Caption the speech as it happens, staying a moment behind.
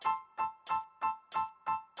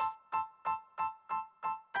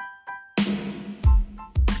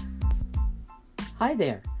Hi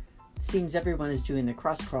there! Seems everyone is doing the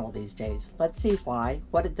cross crawl these days. Let's see why,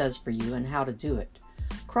 what it does for you, and how to do it.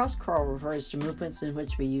 Cross crawl refers to movements in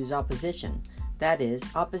which we use opposition. That is,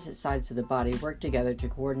 opposite sides of the body work together to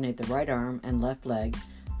coordinate the right arm and left leg,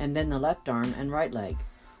 and then the left arm and right leg.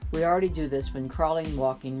 We already do this when crawling,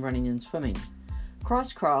 walking, running, and swimming.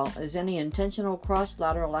 Cross crawl is any intentional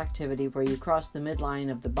cross-lateral activity where you cross the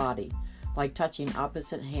midline of the body, like touching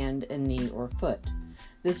opposite hand and knee or foot.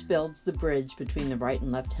 This builds the bridge between the right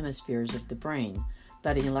and left hemispheres of the brain,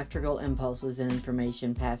 letting electrical impulses and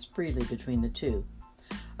information pass freely between the two.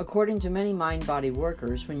 According to many mind-body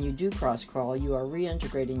workers, when you do cross-crawl, you are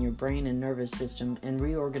reintegrating your brain and nervous system and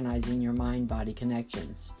reorganizing your mind-body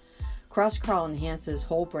connections. Cross-crawl enhances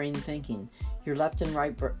whole brain thinking. Your left and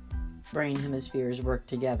right brain hemispheres work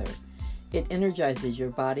together. It energizes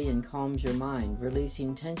your body and calms your mind,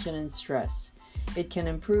 releasing tension and stress. It can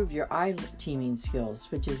improve your eye teaming skills,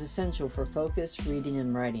 which is essential for focus, reading,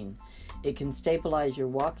 and writing. It can stabilize your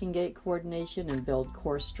walking gait coordination and build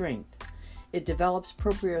core strength. It develops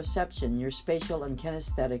proprioception, your spatial and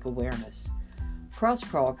kinesthetic awareness.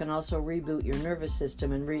 Cross-crawl can also reboot your nervous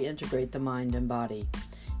system and reintegrate the mind and body.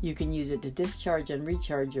 You can use it to discharge and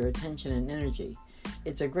recharge your attention and energy.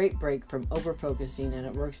 It's a great break from over-focusing, and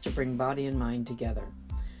it works to bring body and mind together.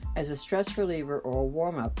 As a stress reliever or a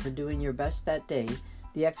warm-up for doing your best that day,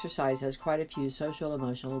 the exercise has quite a few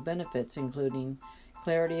social-emotional benefits, including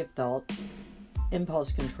clarity of thought,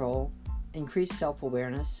 impulse control, increased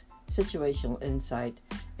self-awareness, situational insight,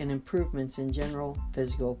 and improvements in general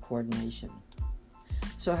physical coordination.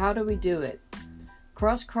 So how do we do it?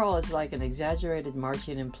 Cross-crawl is like an exaggerated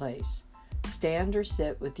marching in place. Stand or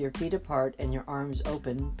sit with your feet apart and your arms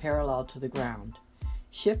open, parallel to the ground.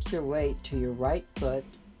 Shift your weight to your right foot.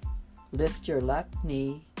 Lift your left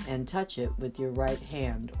knee and touch it with your right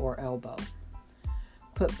hand or elbow.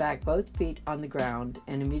 Put back both feet on the ground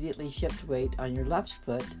and immediately shift weight on your left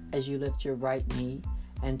foot as you lift your right knee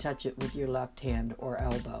and touch it with your left hand or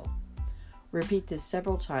elbow. Repeat this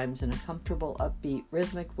several times in a comfortable, upbeat,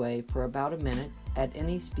 rhythmic way for about a minute at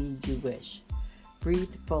any speed you wish.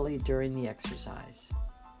 Breathe fully during the exercise.